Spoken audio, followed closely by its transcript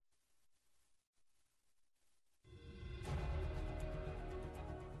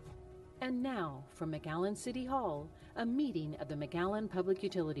And now, from McAllen City Hall, a meeting of the McAllen Public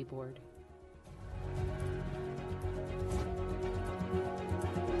Utility Board.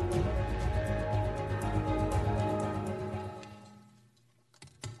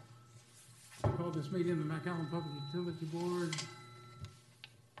 I call this meeting of the McAllen Public Utility Board.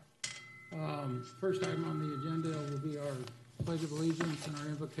 First item on the agenda will be our Pledge of Allegiance and our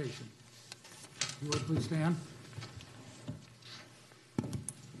invocation. If you would please stand.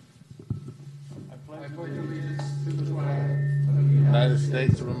 I pledge allegiance to the flag of the United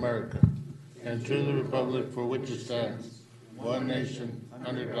States of America, and to the republic for which it stands, one nation,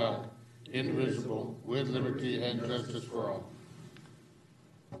 under God, indivisible, with liberty and justice for all.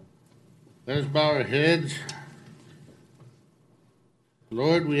 Let us bow our heads.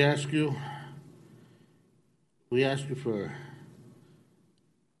 Lord, we ask you for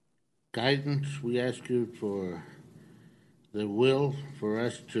guidance. We ask you for the will for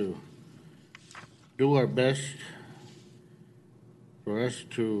us to do our best, for us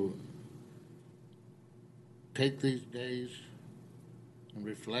to take these days in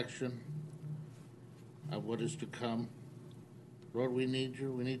reflection of what is to come. Lord, we need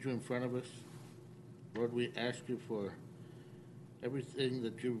you. We need you in front of us. Lord, we ask you for everything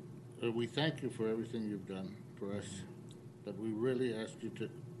that we thank you for everything you've done for us. But we really ask you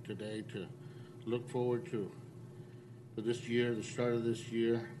today to look forward to this year, the start of this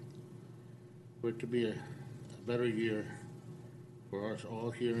year, for it to be a better year for us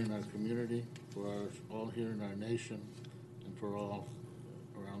all here in our community, for us all here in our nation, and for all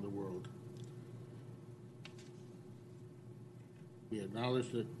around the world. We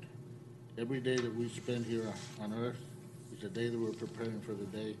acknowledge that every day that we spend here on earth is a day that we're preparing for the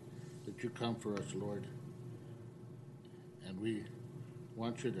day that you come for us, Lord. And we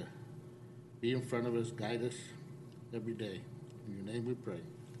want you to be in front of us, guide us every day. In your name we pray.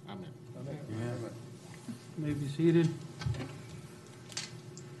 Amen. Amen. You may be seated.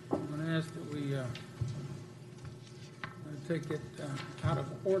 I'm going to ask that we take it out of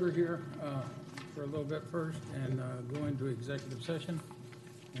order here for a little bit first and go into executive session.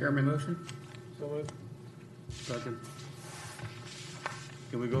 Chairman, motion. So moved. Second.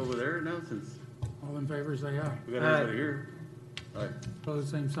 Can we go over there now since All in favor, say aye. we got everybody here? Aye. Opposed,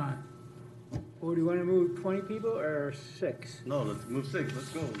 same sign. Well, do you want to move 20 people or 6? No, let's move 6. Let's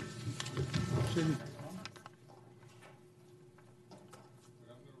go. Shouldn't-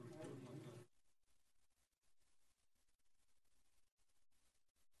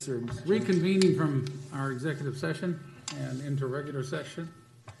 Reconvening from our executive session and into regular session.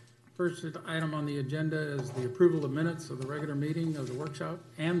 First item on the agenda is the approval of minutes of the regular meeting of the workshop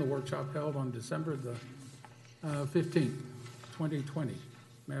and the workshop held on December the 15th, 2020.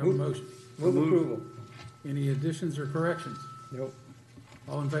 May I have a motion? Move approval. Any additions or corrections? Nope.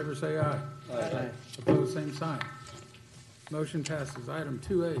 All in favor say aye. Aye. Opposed, same sign. Motion passes. Item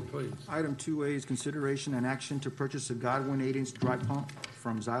 2A, please. Item 2A is consideration and action to purchase a Godwin 8-inch dry pump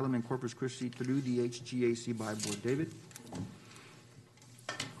from Xylem in Corpus Christi through the HGAC by Board. David?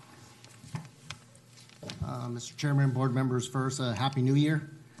 Mr. Chairman, board members, first, Happy New Year.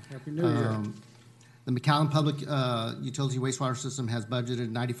 Happy New Year. The McAllen Public Utility Wastewater System has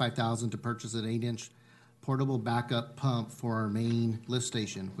budgeted $95,000 to purchase an 8-inch portable backup pump for our main lift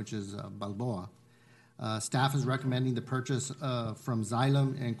station, which is Balboa. Staff is recommending the purchase from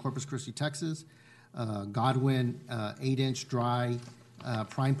Xylem in Corpus Christi, Texas. Godwin 8-inch dry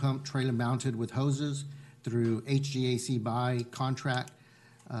prime pump trailer mounted with hoses through HGAC by contract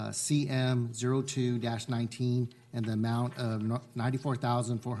CM02-19 and the amount of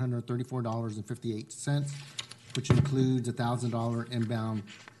 $94,434.58, which includes a $1,000 inbound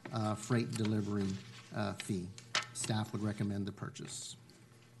freight delivery fee. Staff would recommend the purchase.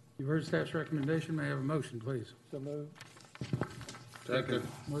 You've heard staff's recommendation. May I have a motion, please? So moved. Second.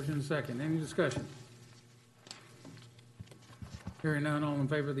 Motion and second. Any discussion? Hearing none, all in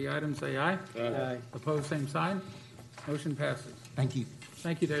favor of the item, say aye. Aye. Opposed, same sign. Motion passes. Thank you.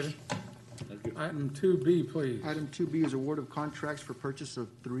 Thank you, David. Thank you. Item 2B, please. Item 2B is award of contracts for purchase of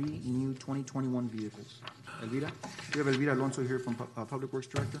 3 new 2021 vehicles. Elvira? We have Elvira Alonso here from Public Works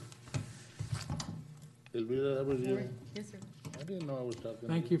Director. Elvira, that was you? Yes, sir. I didn't know I was talking.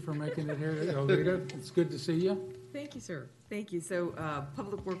 Thank you for making it here, Elvira. It's good to see you. Thank you, sir. Thank you. So,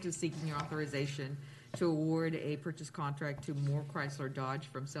 Public Works is seeking your authorization to award a purchase contract to Moore Chrysler Dodge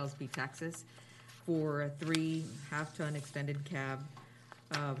from Salisbury, Texas, for 3 half-ton extended cab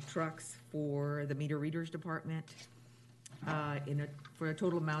trucks for the meter readers department, for a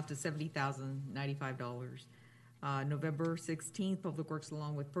total amount of $70,095. November 16th, Public Works,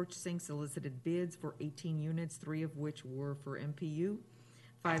 along with purchasing, solicited bids for 18 units, 3 of which were for MPU.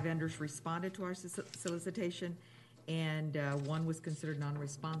 5 vendors responded to our solicitation, and 1 was considered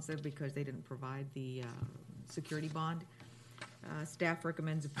non-responsive because they didn't provide the security bond. Staff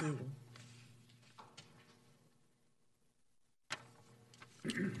recommends approval.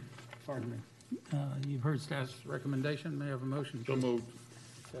 Pardon me. You've heard staff's recommendation. May I have a motion? So moved.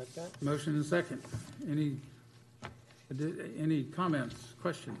 Motion and second. Any comments,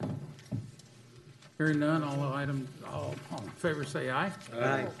 questions? Hearing none, all in favor say aye.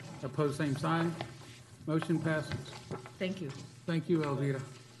 Aye. Opposed, same sign. Motion passes. Thank you. Thank you, Elvira.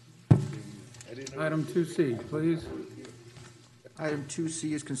 Item 2C, please. Item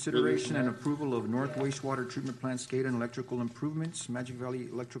 2C is consideration and approval of North Wastewater Treatment Plant SCADA and electrical improvements, Magic Valley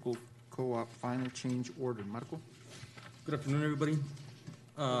Electrical Co-op final change order. Marco? Good afternoon, everybody.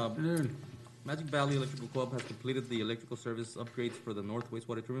 Afternoon. Magic Valley Electrical Co-op has completed the electrical service upgrades for the North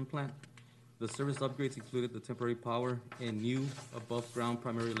Wastewater Treatment Plant. The service upgrades included the temporary power and new above-ground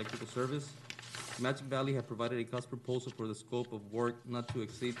primary electrical service. Magic Valley had provided a cost proposal for the scope of work not to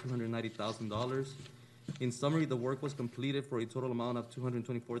exceed $290,000. In summary, the work was completed for a total amount of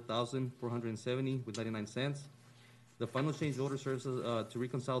 $224,470.99. The final change order serves to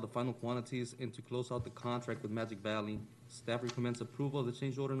reconcile the final quantities and to close out the contract with Magic Valley. Staff recommends approval of the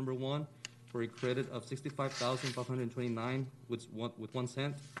change order number 1 for a credit of $65,529 with 1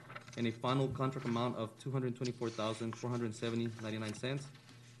 cent, and a final contract amount of $224,470.99.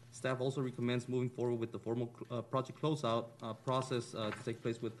 Staff also recommends moving forward with the formal project closeout process to take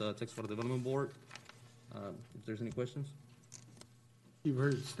place with the Texas Water Development Board. If there's any questions? You've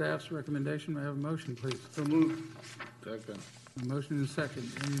heard staff's recommendation. May I have a motion, please? So moved. Second. A motion and second.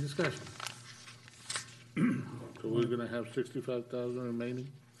 Any discussion? So we're gonna have 65,000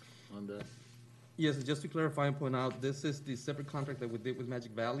 remaining on that? Yes, just to clarify and point out, this is the separate contract that we did with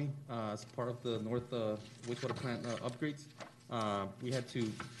Magic Valley as part of the North Wastewater Plant upgrades. We had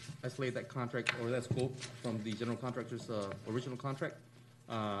to isolate that contract or that scope from the general contractor's original contract.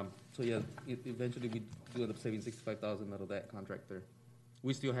 So yeah, eventually we do end up saving $65,000 out of that contract there.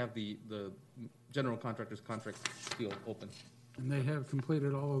 We still have the general contractor's contract still open. And they have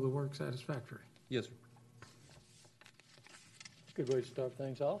completed all of the work satisfactory. Yes, sir. Good way to start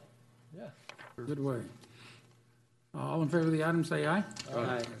things off. Yeah. Good way. All in favor of the item, say aye.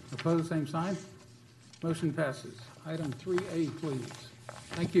 Aye. Opposed, same sign. Motion passes. Item 3A, please.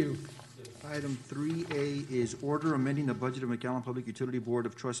 Thank you. Item 3A is order amending the budget of McAllen Public Utility Board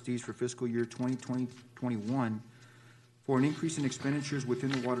of Trustees for fiscal year 2020-21 for an increase in expenditures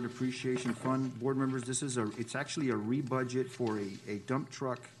within the Water Depreciation Fund. Board members, it's actually a rebudget for a dump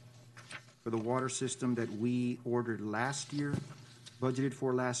truck for the water system that we ordered last year, budgeted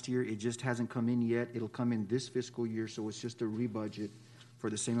for last year. It just hasn't come in yet. It'll come in this fiscal year, so it's just a rebudget for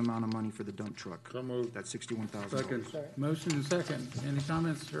the same amount of money for the dump truck. So moved. That's $61,000. Second. Motion and second. Any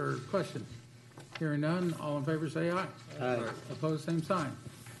comments or questions? Hearing none, all in favor say aye. Aye. Opposed, same sign.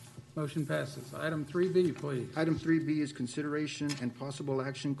 Motion passes. Item 3B, please. Item 3B is consideration and possible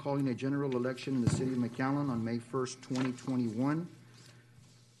action calling a general election in the city of McAllen on May 1st, 2021.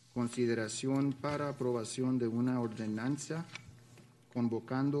 Consideración para aprobación de una ordenanza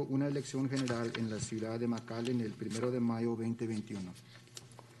convocando una elección general en la ciudad de McAllen el 1 de mayo 2021.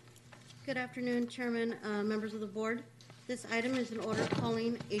 Good afternoon, Chairman, members of the board. This item is in order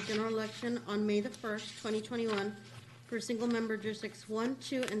calling a general election on May the 1st, 2021 for single-member districts 1,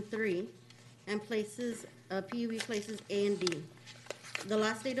 2, and 3, and places, PUB places A and D. The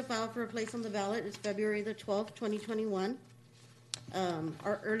last day to file for a place on the ballot is February the 12th, 2021.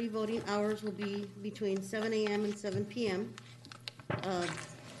 Our early voting hours will be between 7 a.m. and 7 p.m.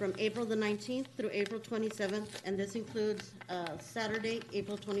 From April the 19th through April 27th, and this includes Saturday,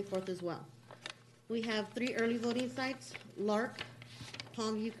 April 24th as well. We have 3 early voting sites: Lark,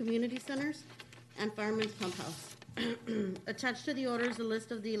 Palmview Community Centers, and Fireman's Pump House. Attached to the order is a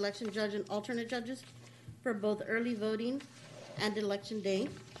list of the election judge and alternate judges for both early voting and election day.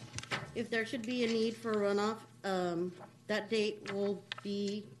 If there should be a need for a runoff, that date will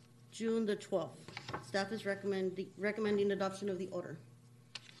be June the 12th. Staff is recommending adoption of the order.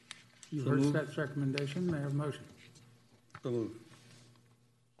 You've heard staff's recommendation. May I have a motion? So moved.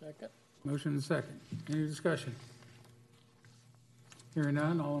 Second. Motion and second. Any discussion? Hearing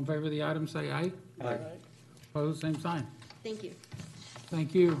none, all in favor of the item say aye. Aye. Opposed, same sign. Thank you.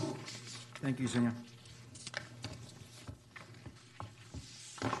 Thank you. Thank you, Senor.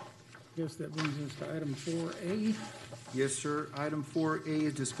 Guess that brings us to item 4A. Yes, sir. Item 4A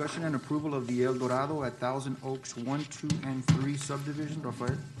is discussion and approval of the El Dorado at Thousand Oaks 1, 2, and 3 subdivision.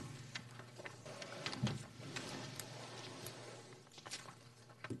 Rafael?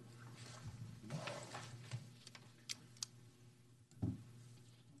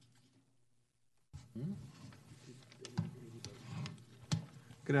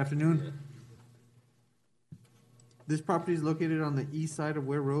 Good afternoon. This property is located on the east side of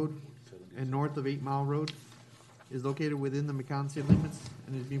Ware Road and north of 8 Mile Road. Is located within the McAllen city limits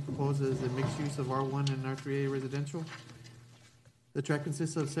and is being proposed as a mixed use of R1 and R3A residential. The tract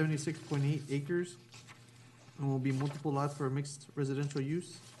consists of 76.8 acres and will be multiple lots for a mixed residential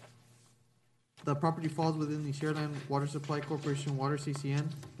use. The property falls within the Shareland Water Supply Corporation Water CCN.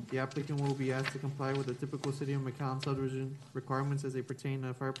 The applicant will be asked to comply with the typical city of McAllen subdivision requirements as they pertain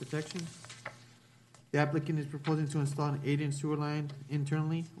to fire protection. The applicant is proposing to install an 8-inch sewer line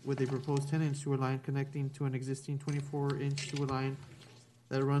internally with a proposed 10-inch sewer line connecting to an existing 24-inch sewer line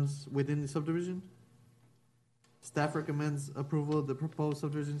that runs within the subdivision. Staff recommends approval of the proposed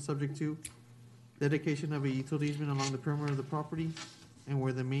subdivision subject to dedication of a utility easement along the perimeter of the property and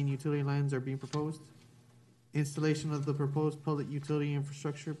where the main utility lines are being proposed. Installation of the proposed public utility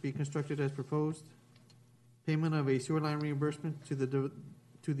infrastructure be constructed as proposed. Payment of a sewer line reimbursement to the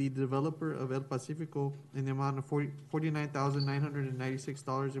developer of El Pacifico in the amount of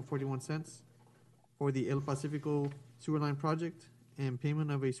 $49,996.41 for the El Pacifico sewer line project, and payment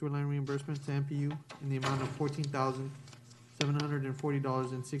of a sewer line reimbursement to MPU in the amount of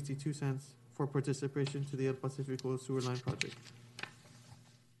 $14,740.62 for participation to the El Pacifico sewer line project.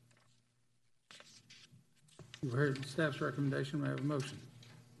 You've heard staff's recommendation. May I have a motion?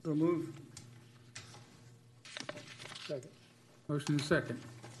 So move. Second. Motion is second.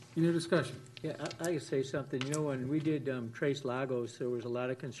 Any discussion? Yeah, I could say something. You know, when we did Tres Lagos, there was a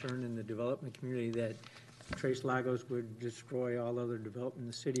lot of concern in the development community that Tres Lagos would destroy all other development in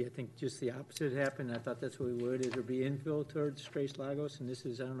the city. I think just the opposite happened. I thought that's what we would, is there'd be infill towards Tres Lagos, and this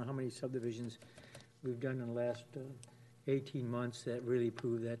is, I don't know how many subdivisions we've done in the last 18 months that really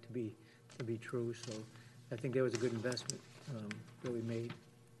proved that to be true. So I think that was a good investment that we made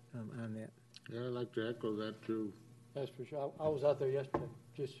on that. Yeah, I'd like to echo that too. That's for sure. I was out there yesterday,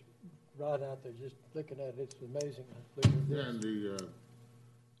 just riding out there, just looking at it. It's amazing. Yeah,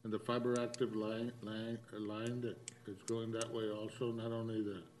 and the fiber active line that is going that way also, not only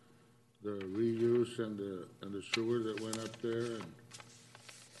the reuse and the sewer that went up there, and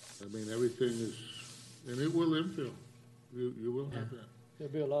I mean, everything is, and it will infill. You will have that.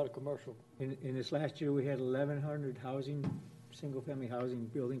 There'll be a lot of commercial. In this last year, we had 1,100 single-family housing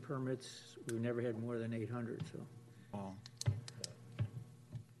building permits. We never had more than 800, so.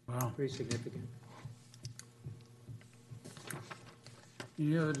 Wow. Pretty significant.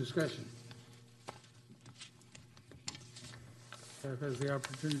 Any other discussion? Staff has the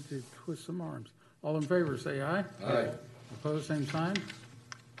opportunity to twist some arms. All in favor, say aye. Aye. Opposed, same sign.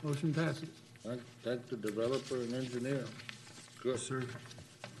 Motion passes. Thank the developer and engineer. Good. Sir.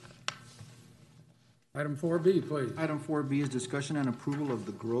 Item 4B, please. Item 4B is discussion and approval of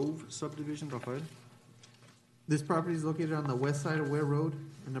the Grove subdivision. Rafael? This property is located on the west side of Ware Road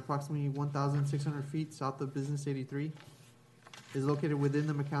and approximately 1,600 feet south of Business 83. It is located within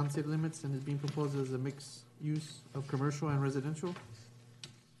the McAllen city limits and is being proposed as a mixed use of commercial and residential.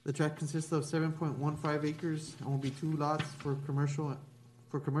 The tract consists of 7.15 acres and will be 2 lots for commercial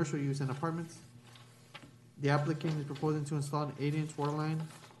use and apartments. The applicant is proposing to install an 8-inch water line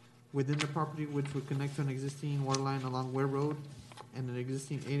within the property, which would connect to an existing water line along Ware Road and an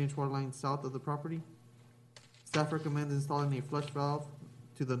existing 8-inch water line south of the property. Staff recommends installing a flush valve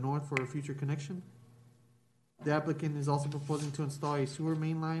to the north for a future connection. The applicant is also proposing to install a sewer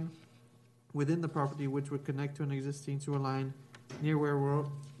main line within the property, which would connect to an existing sewer line near Ware Road.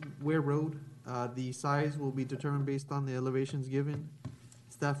 The size will be determined based on the elevations given.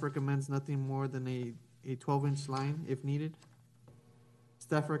 Staff recommends nothing more than a 12-inch line if needed.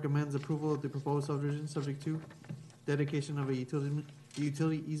 Staff recommends approval of the proposed subdivision subject to dedication of a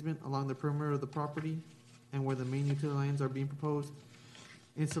utility easement along the perimeter of the property and where the main utility lines are being proposed.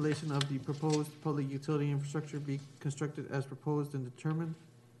 Installation of the proposed public utility infrastructure be constructed as proposed and determined.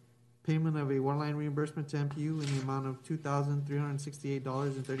 Payment of a water line reimbursement to MPU in the amount of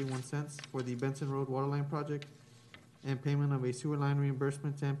 $2,368.31 for the Benson Road water line project, and payment of a sewer line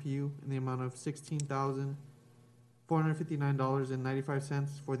reimbursement to MPU in the amount of $16,459.95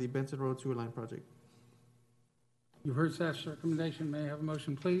 for the Benson Road sewer line project. You've heard staff's recommendation. May I have a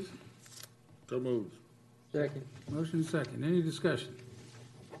motion, please? So moved. Second. Motion second. Any discussion?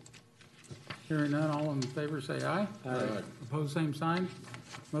 Hearing none, all in favor say aye. Aye. Opposed, same sign.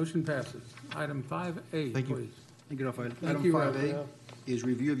 Motion passes. Item 5A, Thank you. please. Thank you, Rafael. Thank Item you, 5A Rafael. is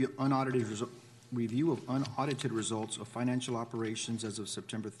review of unaudited results of financial operations as of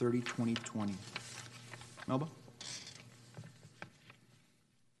September 30, 2020. Melba?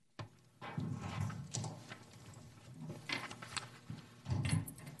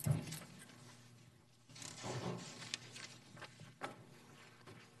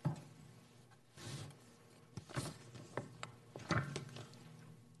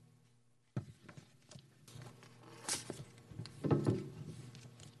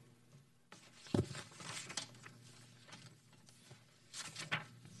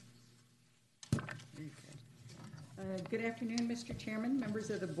 Good afternoon, Mr. Chairman, members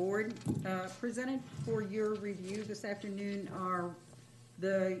of the board. Presented for your review this afternoon are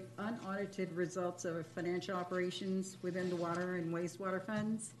the unaudited results of financial operations within the water and wastewater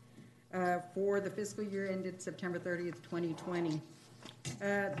funds for the fiscal year ended September 30th, 2020.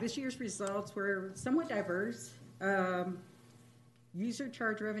 This year's results were somewhat diverse. User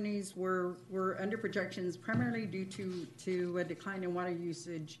charge revenues were under projections primarily due to a decline in water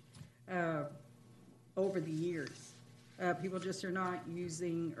usage over the years. People just are not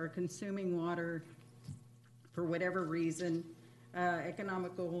using or consuming water for whatever reason,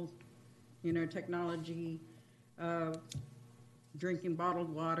 economical, technology, drinking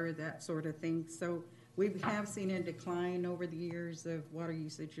bottled water, that sort of thing. So we have seen a decline over the years of water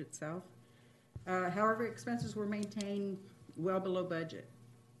usage itself. However, expenses were maintained well below budget,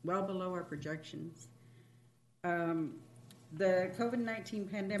 well below our projections. The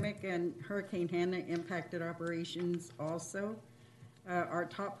COVID-19 pandemic and Hurricane Hanna impacted operations also. Our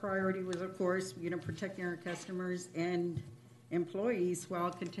top priority was, of course, protecting our customers and employees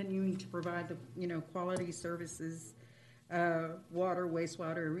while continuing to provide the, quality services, water,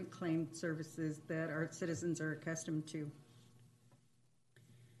 wastewater, and reclaimed services that our citizens are accustomed to.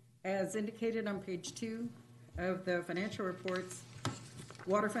 As indicated on page 2 of the financial reports,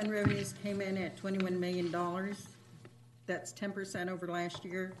 water fund revenues came in at $21 million. That's 10% over last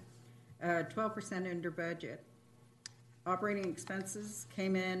year, 12% under budget. Operating expenses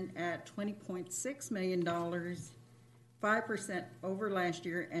came in at $20.6 million, 5% over last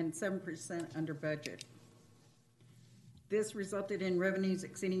year and 7% under budget. This resulted in revenues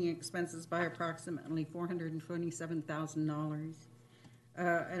exceeding expenses by approximately $427,000.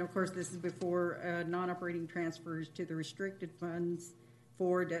 And of course, this is before non-operating transfers to the restricted funds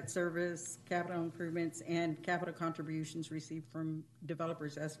for debt service, capital improvements, and capital contributions received from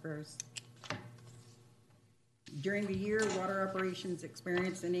developers' escrows. During the year, water operations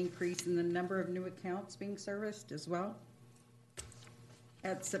experienced an increase in the number of new accounts being serviced as well.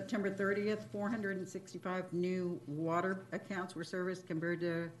 At September 30th, 465 new water accounts were serviced compared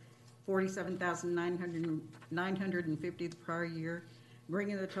to 47,950 the prior year,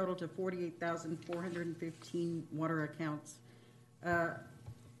 bringing the total to 48,415 water accounts.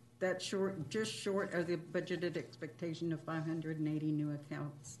 That's just short of the budgeted expectation of 580 new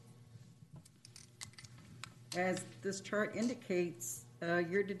accounts. As this chart indicates,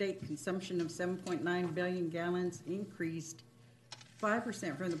 year-to-date consumption of 7.9 billion gallons increased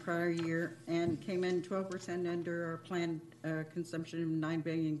 5% from the prior year and came in 12% under our planned consumption of 9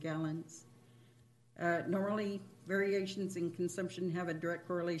 billion gallons. Normally, variations in consumption have a direct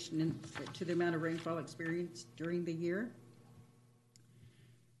correlation to the amount of rainfall experienced during the year.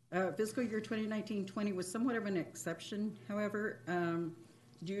 Fiscal year 2019-20 was somewhat of an exception, however,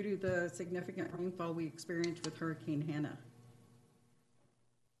 due to the significant rainfall we experienced with Hurricane Hanna.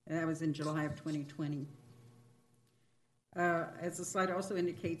 And that was in July of 2020. As the slide also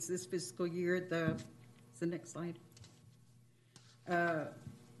indicates, this fiscal year, it's the next slide,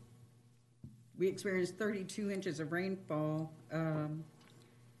 we experienced 32 inches of rainfall.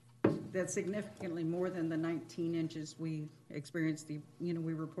 That's significantly more than the 19 inches we experienced,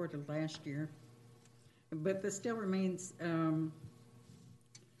 we reported last year. But this still remains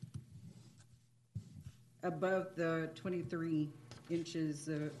above the 23 inches,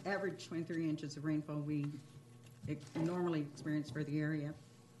 average 23 inches of rainfall we normally experience for the area.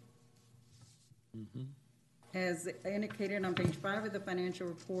 Mm-hmm. As indicated on page 5 of the financial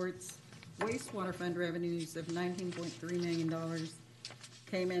reports, wastewater fund revenues of $19.3 million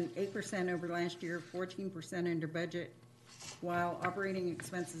came in 8% over last year, 14% under budget, while operating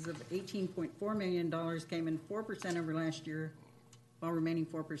expenses of $18.4 million came in 4% over last year, while remaining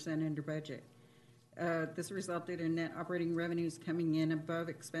 4% under budget. This resulted in net operating revenues coming in above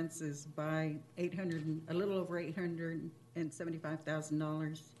expenses by a little over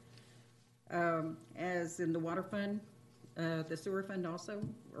 $875,000. As in the water fund, the sewer fund also,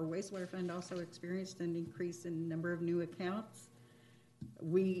 or wastewater fund also experienced an increase in number of new accounts.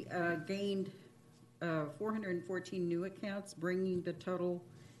 We gained 414 new accounts, bringing the total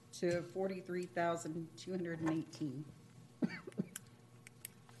to 43,218.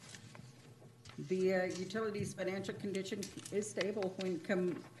 The utility's financial condition is stable when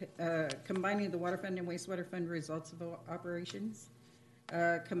combining the water fund and wastewater fund results of operations.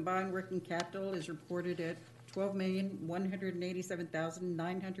 Combined working capital is reported at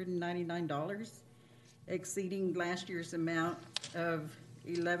 $12,187,999, exceeding last year's amount of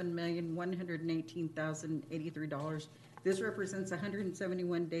 $11,118,083. This represents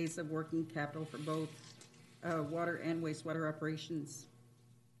 171 days of working capital for both water and wastewater operations.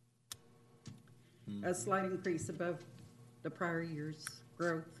 A slight increase above the prior year's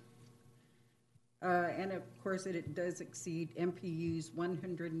growth. And of course, it does exceed MPU's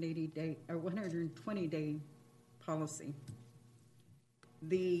 180-day, or 120-day policy.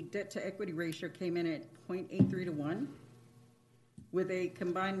 The debt-to-equity ratio came in at 0.83 to 1, with a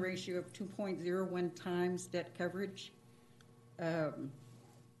combined ratio of 2.01 times debt coverage,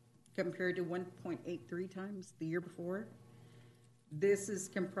 compared to 1.83 times the year before. This is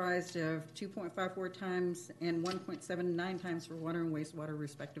comprised of 2.54 times and 1.79 times for water and wastewater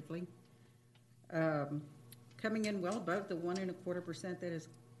respectively. Coming in well above the 1.25%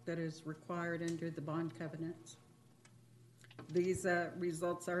 that is required under the bond covenants. These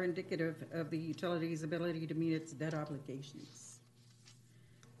results are indicative of the utility's ability to meet its debt obligations.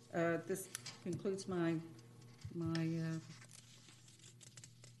 This concludes my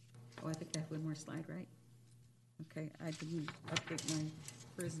oh, I think I have one more slide, right? Okay, I didn't update my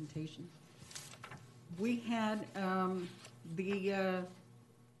presentation. We had the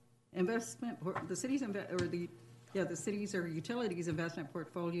investment, or the city's the city's or utilities investment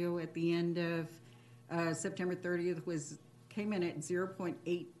portfolio at the end of September 30th came in at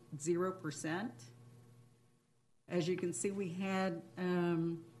 0.80%. As you can see, we had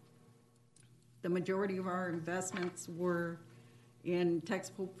the majority of our investments were in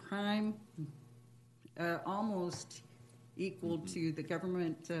taxable prime, almost equal to the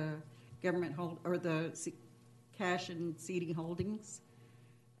government hold, or the cash and CD holdings.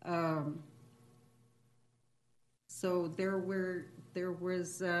 So there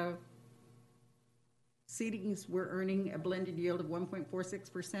was CDs were earning a blended yield of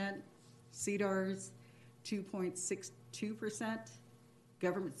 1.46%, CDARS 2.62%,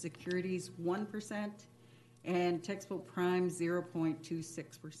 government securities 1%, and taxable prime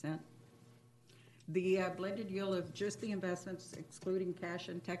 0.26%. The blended yield of just the investments, excluding cash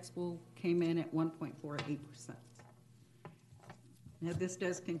and taxable, came in at 1.48%. Now, this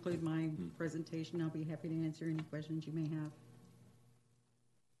does conclude my presentation. I'll be happy to answer any questions you may have.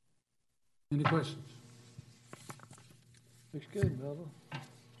 Any questions? Looks good, Melville. It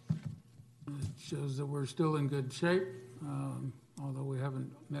shows that we're still in good shape, although we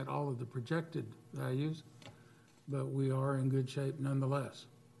haven't met all of the projected values, but we are in good shape nonetheless.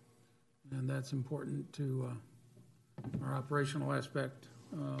 And that's important to our operational aspect,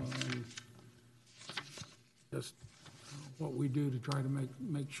 and just what we do to try to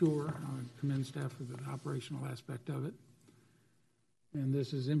make sure. I commend staff for the operational aspect of it. And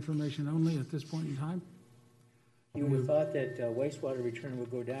this is information only at this point in time. You would have thought that wastewater return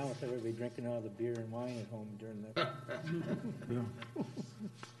would go down with everybody drinking all the beer and wine at home during that.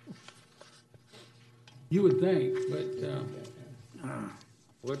 You would think, but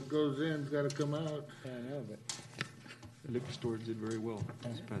what goes in's got to come out. I know, but The liquor stores did very well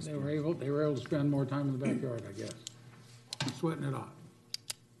this past they year. were able to spend more time in the backyard, I guess, sweating it off.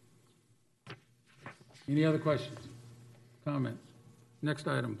 Any other questions, comments? Next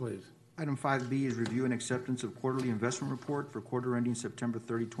item, please. Item 5B is review and acceptance of quarterly investment report for quarter ending September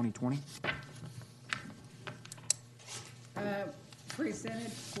 30, 2020.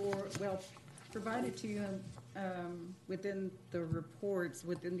 Provided to you within the reports,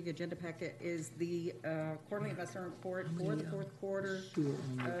 within the agenda packet, is the quarterly investment report for the fourth quarter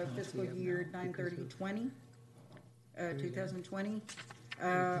of fiscal year 9/30/20, 2020.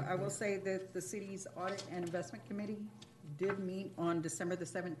 I will say that the city's Audit and Investment Committee did meet on December the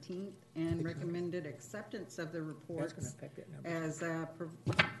 17th and recommended acceptance of the reports as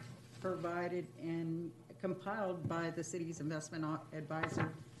provided and compiled by the city's investment advisor,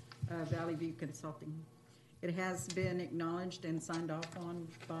 Valley View Consulting. It has been acknowledged and signed off on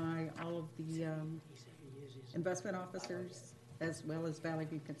by all of the investment officers, as well as Valley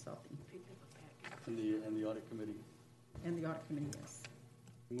View Consulting. And the audit committee. And the audit committee, yes.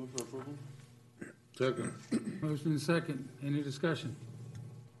 Move for approval? Second. Motion and second. Any discussion?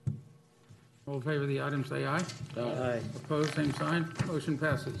 All in favor of the item, say aye. Aye. Opposed, same sign. Motion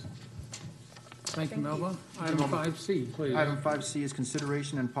passes. Thank you, Melba. Item 5C, please. Item 5C is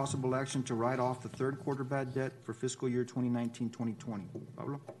consideration and possible action to write off the third quarter bad debt for fiscal year 2019-2020.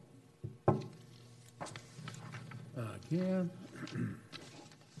 Pablo? Again.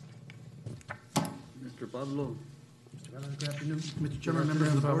 Mr. Pablo. Good afternoon, Mr. Chairman, members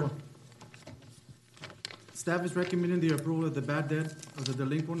of the board. Staff is recommending the approval of the bad debt of the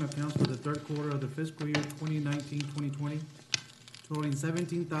delinquent accounts for the third quarter of the fiscal year 2019-2020, totaling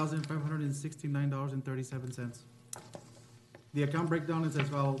 $17,569.37. The account breakdown is as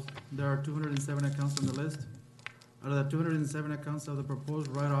follows. There are 207 accounts on the list. Out of the 207 accounts of the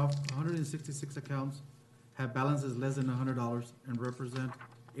proposed write-off, 166 accounts have balances less than $100 and represent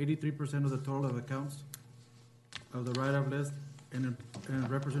 83% of the total of accounts. of the write-off list and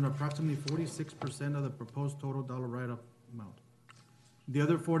represent approximately 46% of the proposed total dollar write-off amount. The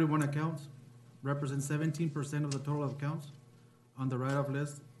other 41 accounts represent 17% of the total accounts on the write-off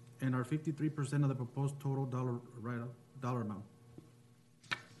list and are 53% of the proposed total dollar amount.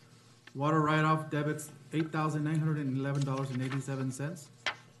 Water write-off debits $8,911.87,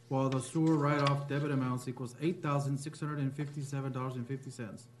 while the sewer write-off debit amounts equals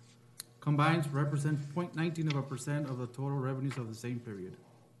 $8,657.50. Combined represent 0.19% of the total revenues of the same period.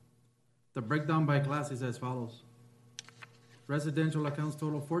 The breakdown by class is as follows. Residential accounts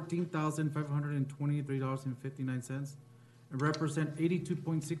total $14,523.59 and represent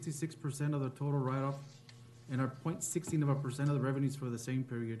 82.66% of the total write-off and are 0.16% of the revenues for the same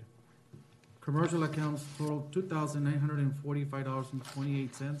period. Commercial accounts total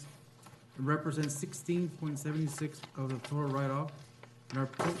 $2,945.28 and represent 16.76% of the total write-off and are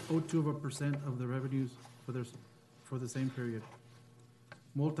 0.02% of the revenues for the same period.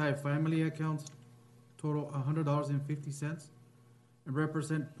 Multifamily accounts total $100.50 and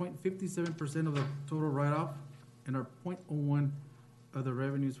represent 0.57% of the total write-off and are 0.01% of the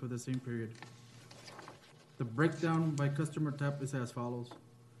revenues for the same period. The breakdown by customer type is as follows.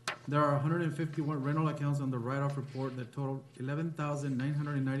 There are 151 rental accounts on the write-off report that total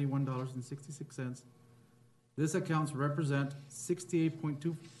 $11,991.66. These accounts represent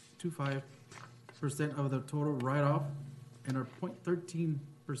 68.25% of the total write-off and are 0.13%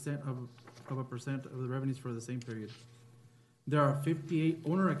 of the revenues for the same period. There are 58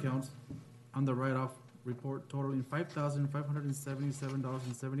 owner accounts on the write-off report totaling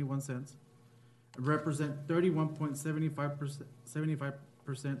 $5,577.71 and represent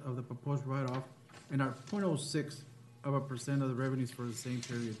 31.75% of the proposed write-off and are 0.06% of the revenues for the same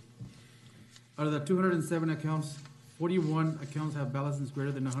period. Out of the 207 accounts, 41 accounts have balances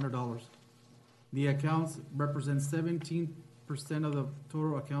greater than $100. The accounts represent 17% of the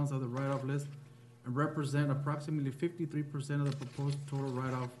total accounts of the write-off list and represent approximately 53% of the proposed total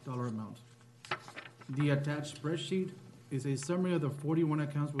write-off dollar amount. The attached spreadsheet is a summary of the 41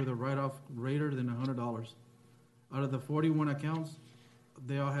 accounts with a write-off greater than $100. Out of the 41 accounts,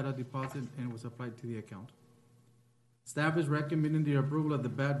 they all had a deposit and was applied to the account. Staff is recommending the approval of the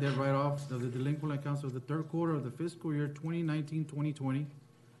bad debt write-offs of the delinquent accounts of the third quarter of the fiscal year 2019-2020,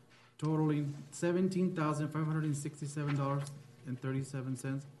 totaling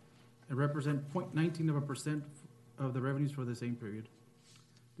 $17,567.37 and represent 0.19% of the revenues for the same period.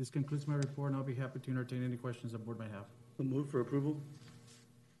 This concludes my report, and I'll be happy to entertain any questions the board may have. So move for approval?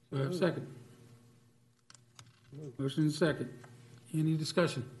 Do I have a second? Motion is second. Any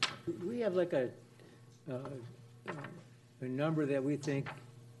discussion? We have like a number that we think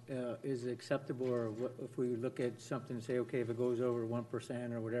is acceptable, or what, if we look at something and say, okay, if it goes over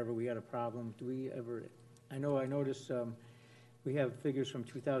 1% or whatever, we got a problem. Do we ever, I noticed we have figures from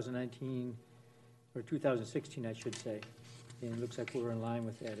 2019, or 2016, I should say, and it looks like we're in line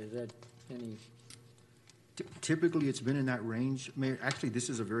with that. Is that any? Typically, it's been in that range. Mayor, actually, this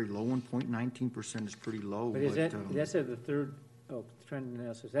is a very low one. 0.19% is pretty low. But is that's at the third, trend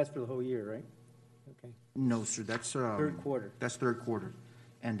analysis, that's for the whole year, right? Okay. No, sir, that's Third quarter. That's third quarter.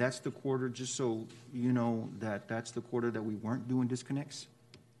 And that's the quarter, just so you know, that's the quarter that we weren't doing disconnects.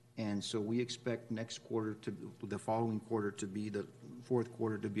 And so we expect next quarter the following quarter to be the fourth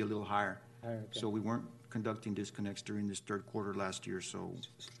quarter to be a little higher. Okay. So we weren't conducting disconnects during this third quarter last year, so.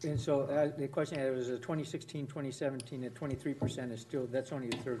 And so the question I had was 2016, 2017, at 23% is still, that's only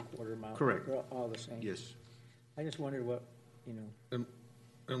the third quarter amount. Correct. They're all the same. Yes. I just wondered what,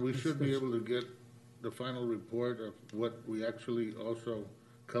 And we should be able to get the final report of what we actually also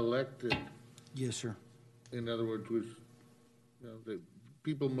collected. Yes, sir. In other words, the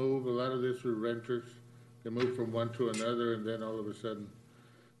people move, a lot of this are renters. They move from one to another, and then all of a sudden,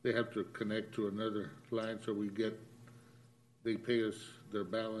 they have to connect to another line, so they pay us their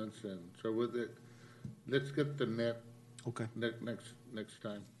balance, and so with it, let's get the net. Okay. Next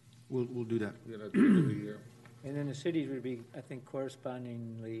time. We'll do that. At the end of the year. and then the cities would be, I think,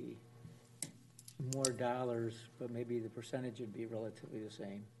 correspondingly more dollars, but maybe the percentage would be relatively the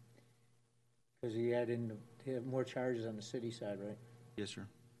same. Because you add in, they have more charges on the city side, right? Yes, sir.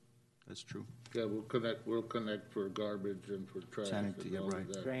 That's true. Yeah, we'll connect for garbage and for trash. Sanity, and yeah, all of right.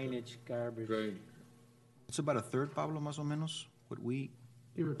 that. Drainage, garbage. It's about a third, Pablo, más o menos, what we.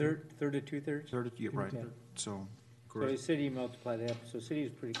 Third to two-thirds? Third, yeah, right. Okay. So, So the correct. city multiply that, so city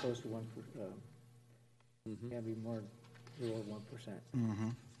is pretty close to 1%, be more, below 1%. Mm-hmm.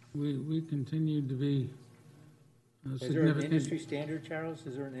 We continue to be Is there an significant. industry standard, Charles?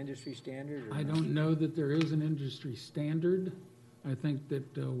 Is there an industry standard? or I no? don't know that there is an industry standard. I think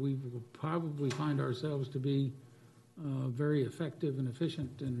that we will probably find ourselves to be very effective and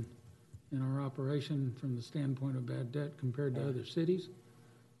efficient in our operation from the standpoint of bad debt compared to other cities.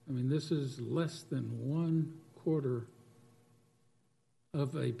 I mean, this is less than 1/4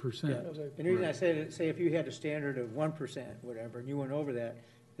 of a percent. And the reason I say if you had a standard of 1%, whatever, and you went over that,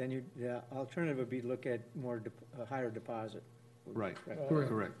 then the alternative would be to look at a higher deposit. Right, Correct.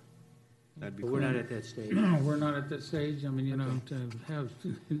 correct. That'd be But we're not at that stage. We're not at that stage. I mean, to have,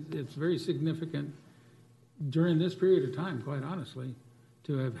 it's very significant during this period of time, quite honestly,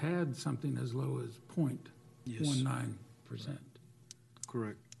 to have had something as low as 0.19%.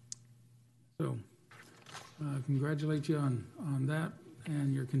 correct. So, congratulate you on that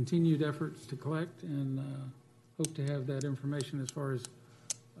and your continued efforts to collect, and hope to have that information as far as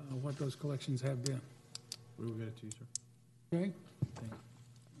what those collections have been. We'll get it to you, sir. Okay?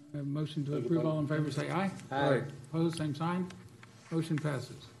 I have a motion to approve. All in favor, say aye. Aye. Opposed, same sign. Motion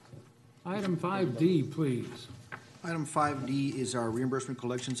passes. Item 5D, please. Item 5D is our reimbursement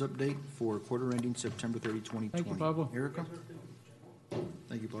collections update for quarter ending September 30, 2020. Thank you, Pablo. Erica?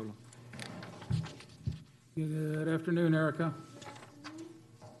 Thank you, Pablo. Good afternoon, Erica.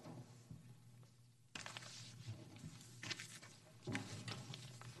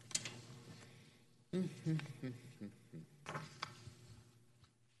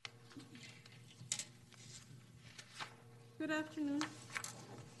 Good afternoon.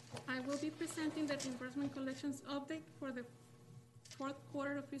 I will be presenting the reimbursement collections update for the fourth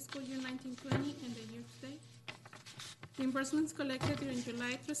quarter of fiscal year 1920 and the year-to-date. Reimbursements collected during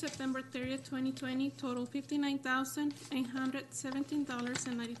July through September 30th, 2020 total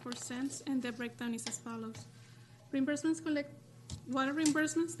 $59,817.94, and the breakdown is as follows. Reimbursements water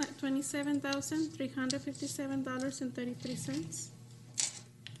reimbursements, $27,357.33.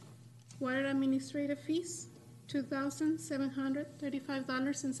 Water administrative fees,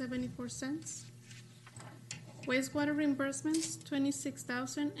 $2,735.74. Wastewater reimbursements,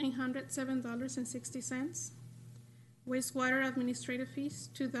 $26,807.60. Wastewater administrative fees,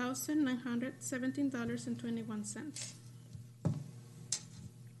 $2,917.21.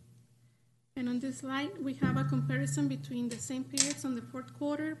 And on this slide, we have a comparison between the same periods on the fourth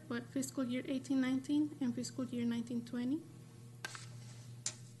quarter, but fiscal year 18-19 and fiscal year 19-20.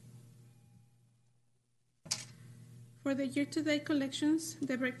 For the year-to-date collections,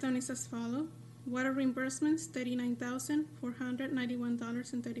 the breakdown is as follows. Water reimbursements,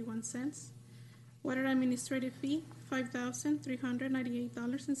 $39,491.31. Water administrative fee,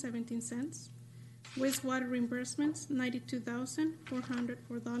 $5,398.17. Wastewater reimbursements,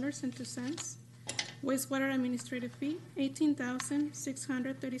 $92,404.02. Wastewater administrative fee,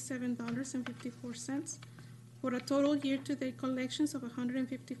 $18,637.54, for a total year-to-date collections of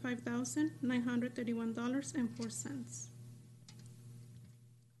 $155,931.04.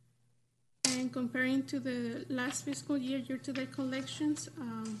 And comparing to the last fiscal year, year-to-date collections,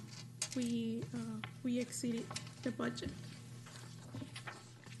 we exceeded the budget.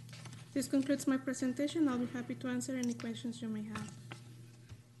 This concludes my presentation. I'll be happy to answer any questions you may have.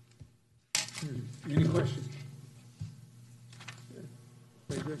 Any questions?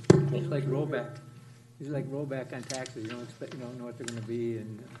 Very good. It's like rollback. It's like rollback on taxes. You don't know what they're gonna be,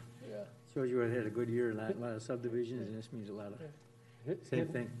 and shows you whether they had a good year, a lot of subdivisions, and this means a lot of, same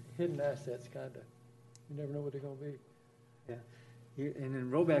thing. Hidden assets, kinda. You never know what they're gonna be. Yeah. And then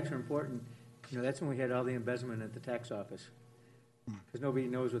rollbacks are important. That's when we had all the embezzlement at the tax office. Because nobody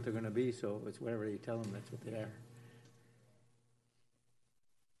knows what they're gonna be, so it's whatever you tell them, that's what they are.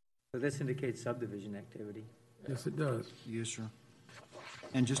 So this indicates subdivision activity. Yes, it does. Yes, sir.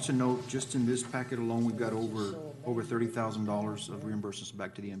 And just to note, just in this packet alone, we've got over $30,000 of reimbursements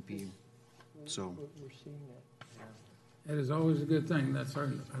back to the MPU. So, We're seeing that. That is always a good thing. That's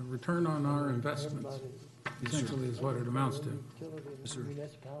our return on our investments, essentially is what it amounts to. Yes, sir.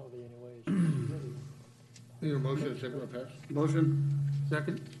 Municipality anyways. Need a motion, second, pass? Motion.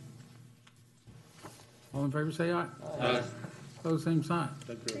 Second. All in favor, say aye. Aye. Opposed, same sign.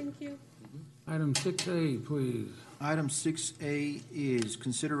 Thank you. Item 6A, please. item 6A is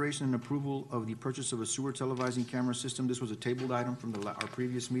consideration and approval of the purchase of a sewer televising camera system. This was a tabled item from our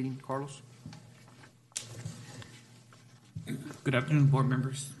previous meeting. Carlos? Good afternoon, board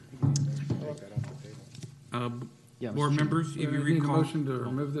members. Board members, if you Need a recall. motion to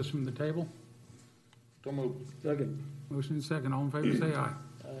remove this from the table? So moved. Second. Motion is second. All in favor, say aye.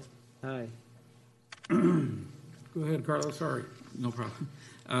 Aye. Go ahead, Carlos, sorry. No problem.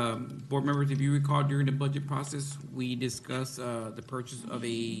 Board members, if you recall, during the budget process, we discussed the purchase of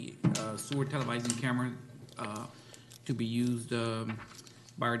a sewer televising camera to be used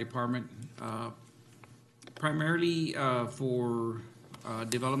by our department, primarily for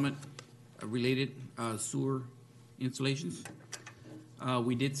development-related sewer installations.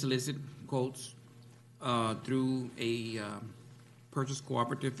 We did solicit quotes through a purchase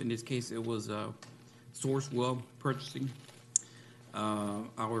cooperative. In this case, it was Sourcewell Purchasing,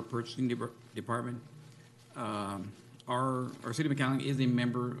 our purchasing department. Our city of McAllen is a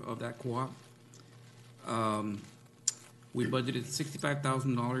member of that co-op. We budgeted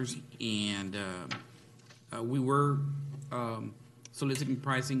 $65,000, and we were soliciting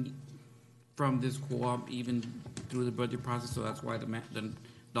pricing from this co-op even through the budget process, so that's why the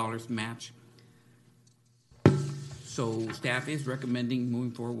dollars match. So staff is recommending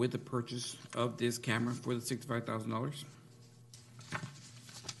moving forward with the purchase of this camera for the $65,000.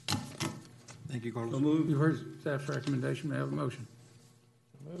 Thank you, Carlos. You've heard staff's recommendation, may I have a motion?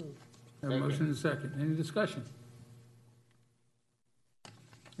 Have a motion and a second. Any discussion?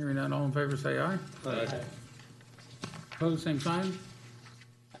 Hearing none, all in favor say aye. Aye. Opposed, same sign.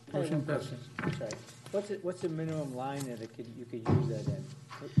 Motion Sorry. passes. What's the minimum line that you could use that in?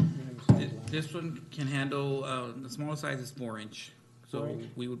 What minimum size line? This one can handle, the smallest size is 4-inch, so 4-inch?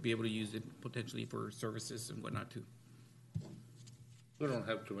 we would be able to use it potentially for services and whatnot too. We don't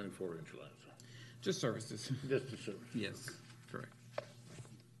have too many 4-inch lines. Just services. Just the service. Yes, correct.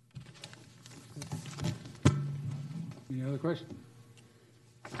 Any other question?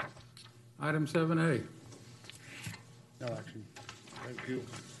 Item 7A. No action. Thank you.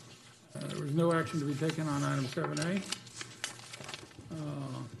 There was no action to be taken on item 7A.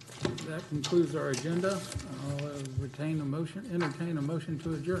 That concludes our agenda. I'll entertain a motion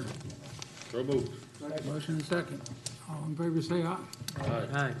to adjourn. So moved. Motion and second. All in favor say aye.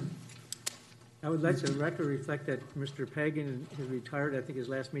 Aye. I would let the record reflect that Mr. Pagan is retired. I think his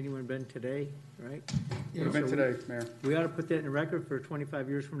last meeting would have been today, right? Would have been today, Mayor. We ought to put that in the record for 25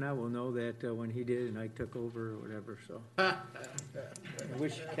 years from now. We'll know that when he did and I took over or whatever, so. I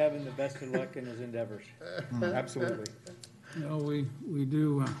wish Kevin the best of luck in his endeavors. Absolutely. You know, we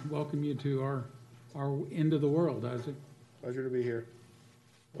do welcome you to our end of the world, Isaac. Pleasure to be here.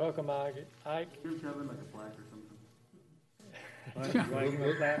 Welcome, Ike. Give Kevin like a plaque or something. You wanna give him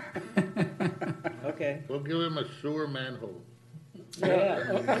a clap? Okay. We'll give him a sewer manhole. Yeah.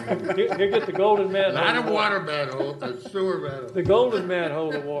 You get the golden manhole. Not a award. water manhole, a sewer manhole. The golden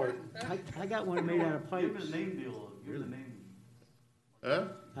manhole award. I got one made out of pipes. Huh?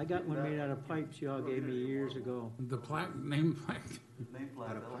 I got one made out of pipes y'all gave me years ago. The plaque, name plaque.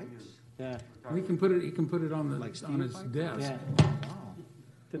 Yeah. He can put it on on his desk. Yeah.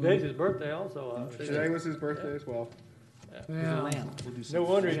 Today's his birthday also. Today was his birthday as well. There's a lamp. No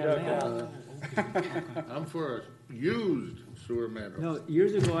wonder he I got ducked a out. I'm for a used sewer manhole. No,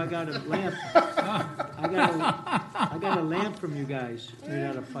 years ago I got a lamp. I got a lamp from you guys made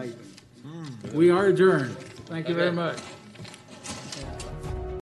out of pipe. We are adjourned. Thank you very much.